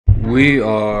We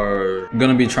are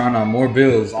gonna be trying out more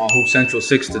builds on Hoop Central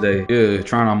 6 today. Yeah,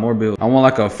 trying out more builds. I want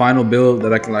like a final build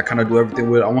that I can like kind of do everything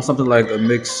with. I want something like a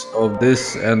mix of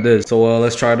this and this. So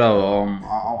let's try it out.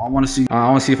 I want to see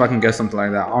if I can get something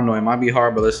like that. I don't know, it might be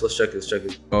hard, but let's check it. Let's check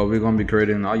it. We're gonna be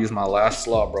creating. I'll use my last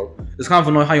slot, bro. It's kind of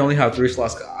annoying how you only have 3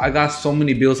 slots. I got so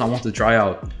many builds I want to try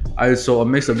out. So a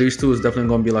mix of these two is definitely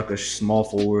gonna be like a small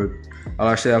forward. I'll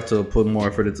actually have to put more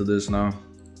effort into this now.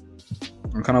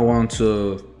 I kind of want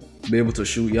to be able to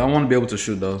shoot. Yeah, I want to be able to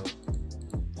shoot though.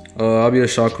 I'll be a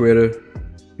shot creator.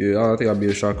 Yeah, I think I'll be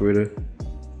a shot creator.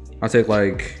 I'll take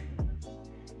like,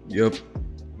 yep,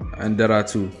 and Deadeye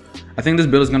too. I think this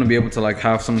build is gonna be able to like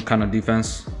have some kind of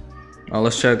defense.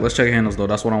 Let's check handles though.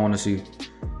 That's what I want to see.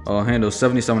 Handles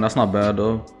 77. That's not bad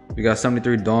though. We got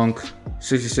 73 dunk,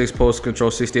 66 post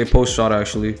control, 68 post shot.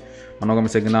 Actually, I'm not gonna be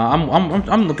taking now.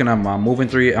 I'm looking at my moving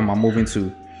 3 and my moving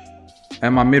 2.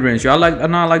 And my mid-range. I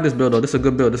like this build though. This is a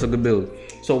good build. This is a good build.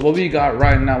 So what we got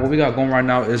right now, what we got going right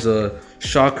now is a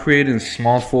shot creating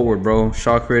small forward, bro.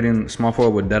 Shot creating small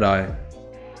forward with Deadeye.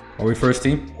 Are we first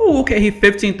team? Oh, okay. He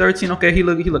 15-13. Okay, he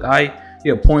look He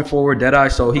a point forward, Deadeye.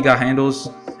 So he got handles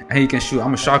and he can shoot.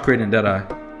 I'm a shot creating Deadeye.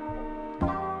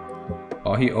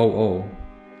 Oh, he oh.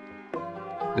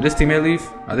 Did his teammate leave?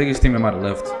 I think his teammate might have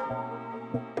left.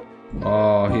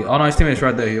 Oh no, his teammate's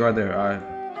right there. He's right there. All right.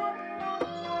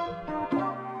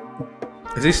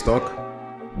 Is he stuck?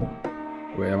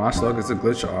 Wait, am I stuck? It's a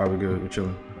glitch. Alright, we're good. We're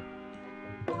chilling.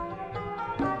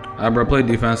 Alright, bro, play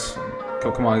defense.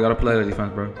 Come on, you gotta play the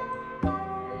defense, bro.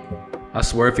 I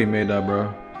swear if he made that,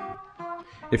 bro.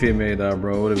 If he made that,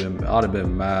 bro, I'd have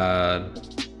been mad.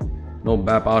 No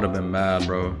bap, I would have been mad,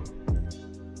 bro.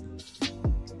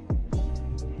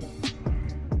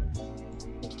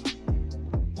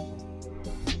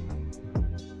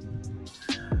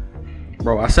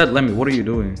 Bro, I said let me. What are you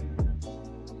doing?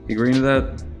 You agreeing to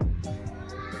that?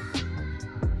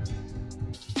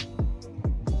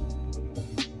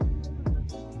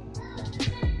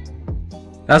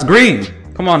 That's green.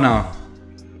 Come on now.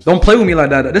 Don't play with me like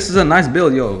that. This is a nice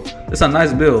build, yo. This is a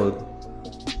nice build.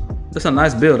 This is a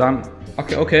nice build.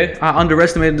 Okay. I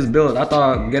underestimated this build. I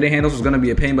thought getting handles was gonna be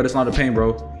a pain, but it's not a pain,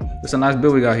 bro. It's a nice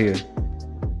build we got here.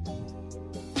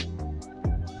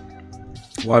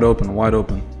 Wide open,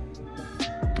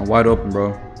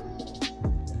 bro.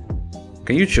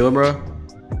 Can you chill, bro?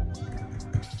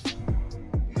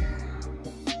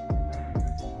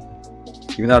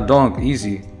 Give me that dunk,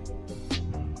 easy.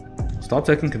 Stop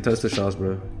taking contested shots,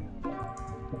 bro.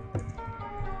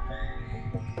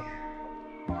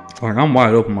 Like, I'm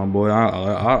wide open, my boy.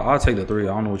 I'll take the 3. I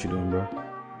don't know what you're doing, bro.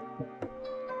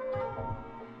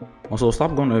 Also,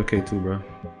 stop going to FK too, bro.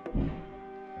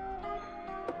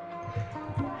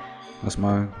 That's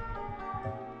mine.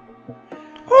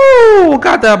 Oh,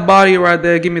 got that body right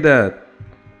there. Give me that.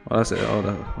 Oh, that's it.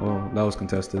 Oh, that was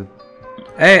contested.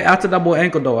 Hey, I took that boy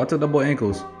ankle though. I took that boy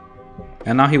ankles.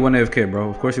 And now he went AFK, bro.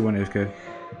 Of course he went AFK.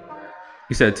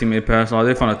 He said teammate pass. Oh,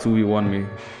 they found a 2v1 me.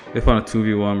 They found a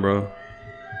 2v1, bro.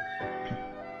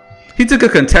 He took a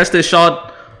contested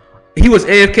shot. He was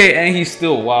AFK and he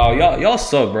still, wow. Y'all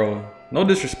suck, bro. No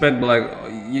disrespect, but like,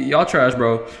 y'all trash,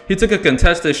 bro. He took a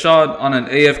contested shot on an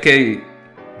AFK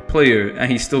player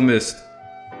and he still missed.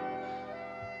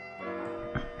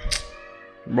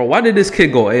 Bro, why did this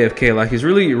kid go AFK? Like, he's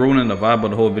really ruining the vibe of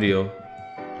the whole video.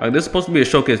 Like, this is supposed to be a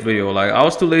showcase video. Like, I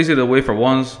was too lazy to wait for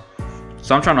 1s.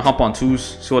 So I'm trying to hop on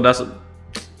 2s. So that's...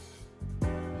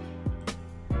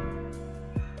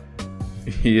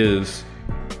 He is.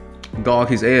 Dog,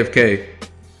 he's AFK.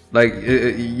 Like,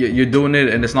 you're doing it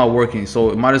and it's not working.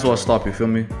 So it might as well stop, you feel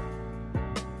me?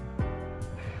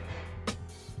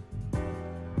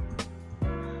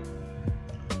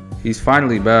 He's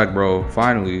finally back, bro.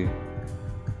 Finally.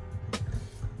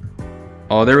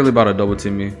 Oh, they're really about to double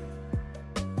team me.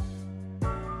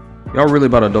 Y'all really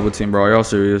about to double team, bro. Are y'all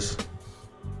serious?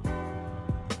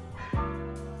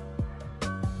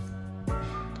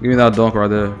 Give me that dunk right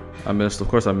there. I missed. Of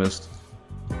course I missed.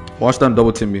 Watch them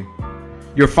double team me.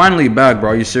 You're finally back, bro.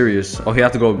 Are you serious? Oh, he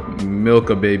has to go milk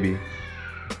a baby.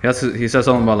 He said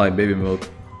something about like baby milk.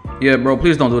 Yeah, bro.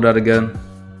 Please don't do that again.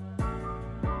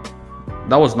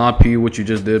 That was not P what you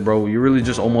just did, bro. You really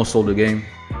just almost sold the game.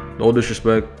 No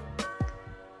disrespect.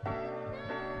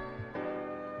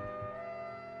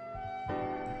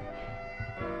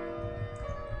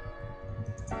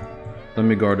 Let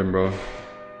me guard him, bro.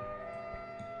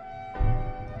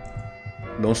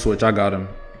 Don't switch. I got him.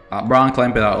 Bro, I'm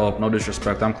clamping that up. No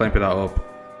disrespect. I'm clamping that up.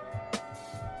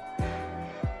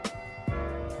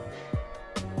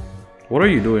 What are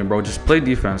you doing, bro? Just play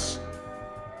defense.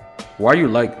 Why are you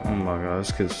like? Oh my god,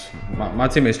 it's cause my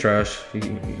teammate's trash.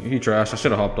 He trash. I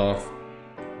should have hopped off.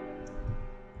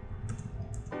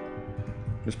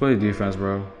 Just play defense,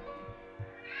 bro.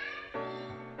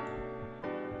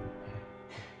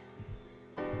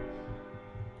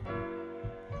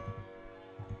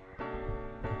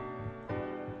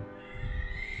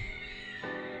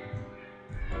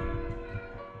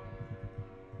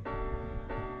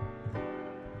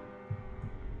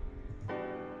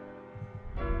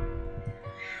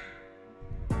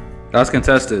 That's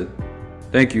contested.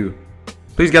 Thank you.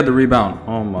 Please get the rebound.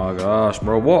 Oh my gosh,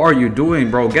 bro. What are you doing,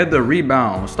 bro? Get the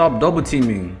rebound. Stop double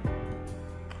teaming.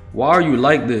 Why are you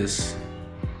like this?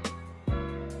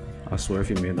 I swear if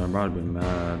you made that, bro, I'd have been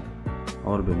mad. I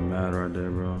would have been mad right there,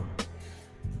 bro.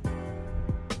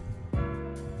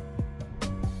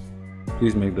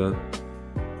 Please make that.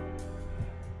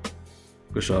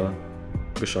 Good shot.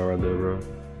 Good shot right there, bro.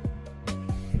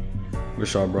 Good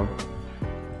shot, bro.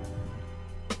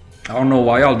 I don't know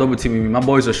why y'all double teaming me. My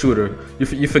boy's a shooter.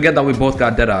 You forget that we both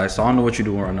got dead eyes, so I don't know what you're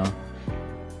doing right now.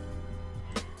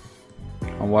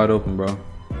 I'm wide open, bro.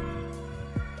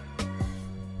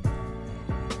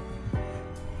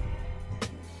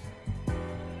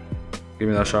 Give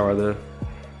me that shot right there.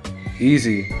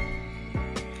 Easy.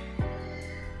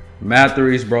 Mad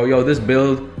threes, bro. Yo, this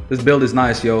build is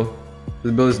nice, yo.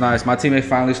 This build is nice. My teammate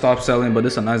finally stopped selling, but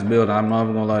this is a nice build. I'm not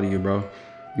even gonna lie to you, bro.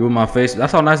 You in my face.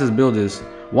 That's how nice this build is.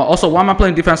 Also, why am I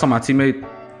playing defense on my teammate?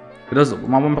 It does.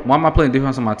 Why am I playing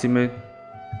defense on my teammate?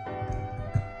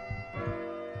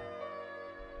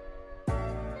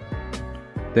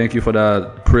 Thank you for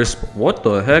that crisp. What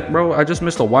the heck, bro? I just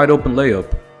missed a wide open layup.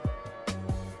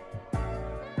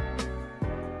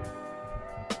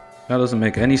 That doesn't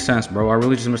make any sense, bro. I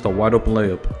really just missed a wide open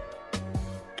layup.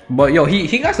 But yo,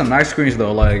 he got some nice screens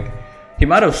though. Like, he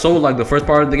might have sold like the first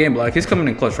part of the game, but like he's coming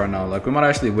in clutch right now. Like, we might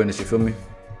actually win this. You feel me?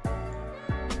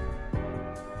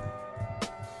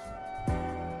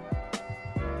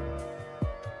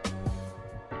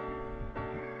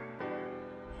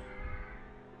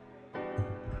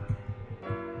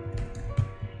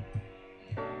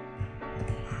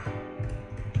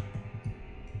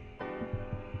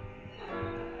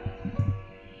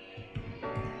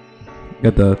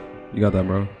 Get that. You got that,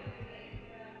 bro.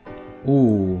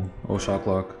 Ooh. Oh, shot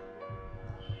clock.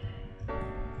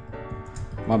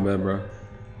 My bad, bro.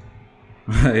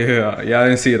 yeah, I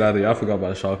didn't see it either. I forgot about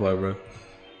the shot clock, bro.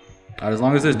 Alright, as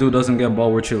long as this dude doesn't get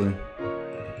ball, we're chilling.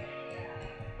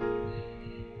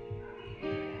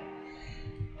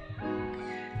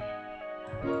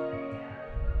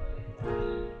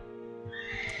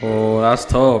 Oh, that's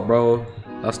tough, bro.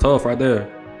 That's tough right there.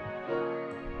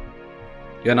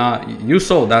 Yeah, nah, you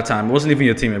sold that time. It wasn't even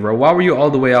your teammate, bro. Why were you all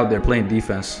the way out there playing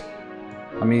defense?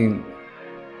 I mean,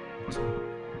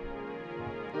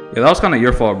 yeah, that was kind of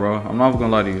your fault, bro. I'm not even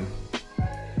gonna lie to you.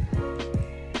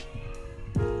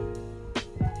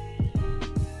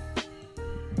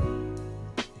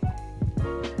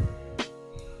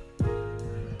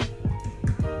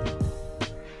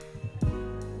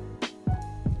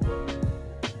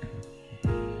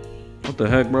 What the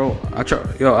heck, bro? I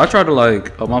tried to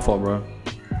like, oh, my fault, bro.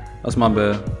 That's my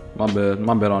bad. My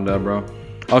bad on that, bro.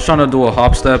 I was trying to do a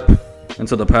hop step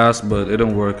into the pass, but it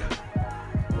didn't work.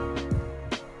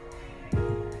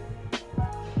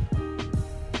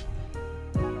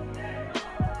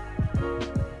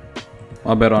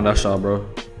 My bad on that shot, bro.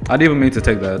 I didn't even mean to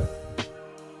take that.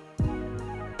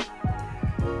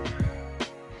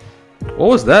 What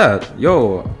was that?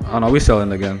 Yo, oh no, we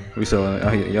selling again. We selling.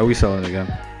 Yeah, we selling again.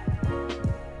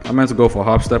 I meant to go for a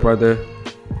hop step right there.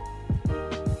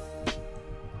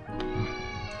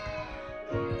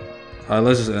 Alright,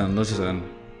 let's just end. Let's just end.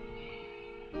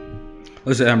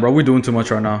 Let's just end, bro. We're doing too much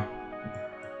right now.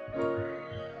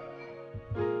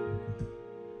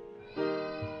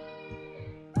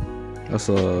 That's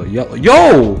a yo.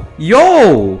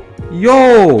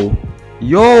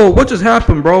 What just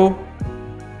happened, bro?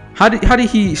 How did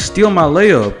he steal my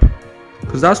layup?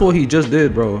 Cause that's what he just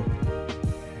did, bro.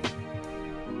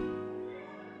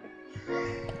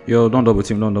 Yo, don't double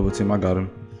team. Don't double team. I got him.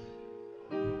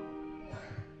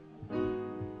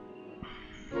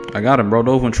 I got him, bro.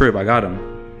 Don't even trip. I got him.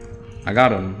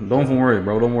 Don't even worry,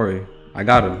 bro. Don't worry. I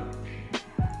got him.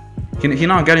 He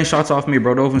not getting shots off me,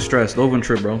 bro. Don't even stress. Don't even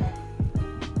trip, bro.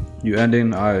 You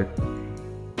ending? Alright.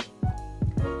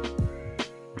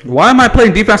 Why am I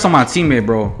playing defense on my teammate,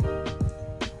 bro?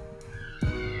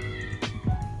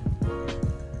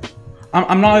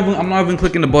 I'm not even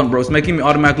clicking the button, bro. It's making me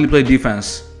automatically play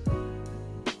defense.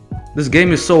 This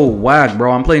game is so whack,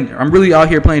 bro. I'm really out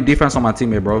here playing defense on my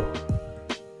teammate, bro.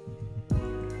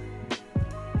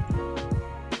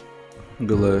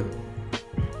 Good luck.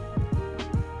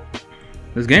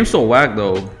 This game's so whack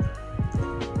though.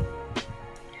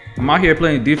 I'm out here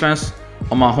playing defense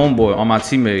on my homeboy, on my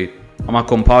teammate, on my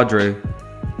compadre.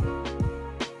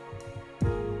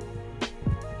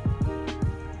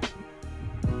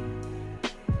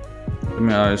 Let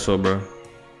me ISO, bro.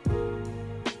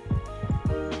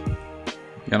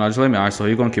 Yeah, no, just let me ISO.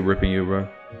 He's gonna keep ripping you, bro.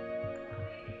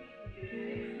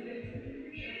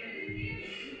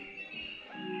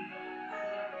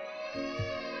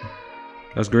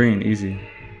 That's green, easy.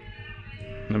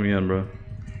 Let me in, bro.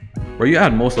 Bro, you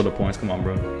had most of the points. Come on,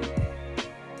 bro.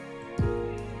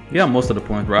 Yeah, most of the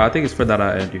points, bro. I think it's fair that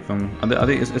I end. You feel me? I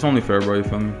think it's only fair, bro. You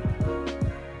feel me?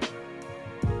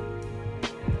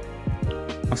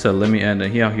 I said let me end,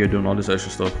 and he out here doing all this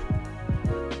extra stuff.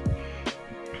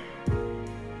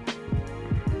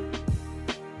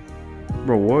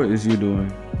 Bro, what is you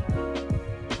doing?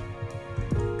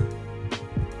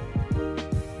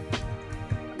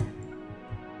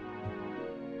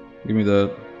 Give me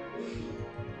that.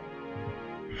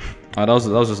 That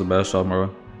was just a bad shot, bro.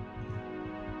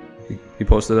 He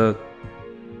posted that.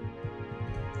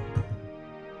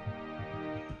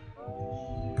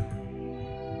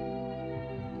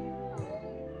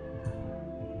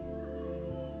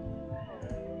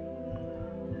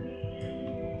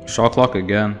 Shot clock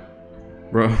again,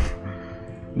 bro.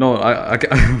 No, I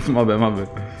my bad.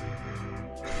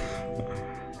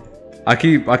 I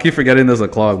keep forgetting there's a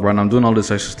clock, bro, and I'm doing all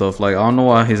this extra stuff. Like, I don't know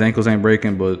why his ankles ain't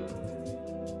breaking, but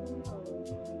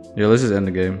yeah, let's just end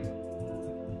the game.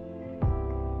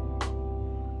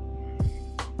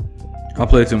 I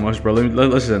play too much, bro.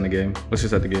 Let's just end the game. Let's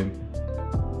just end the game.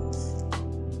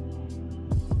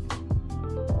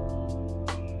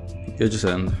 It just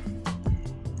end.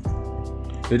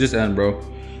 It just end, bro.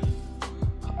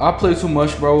 I play too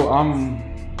much, bro.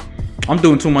 I'm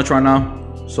doing too much right now.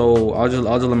 So I'll just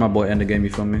let my boy end the game, you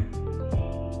feel me?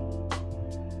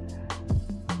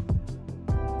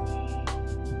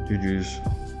 GG's.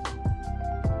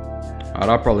 Alright,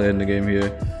 I'll probably end the game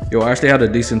here. Yo, I actually had a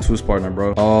decent twos partner,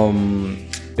 bro.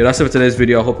 Yeah, that's it for today's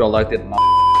video. I hope y'all liked it.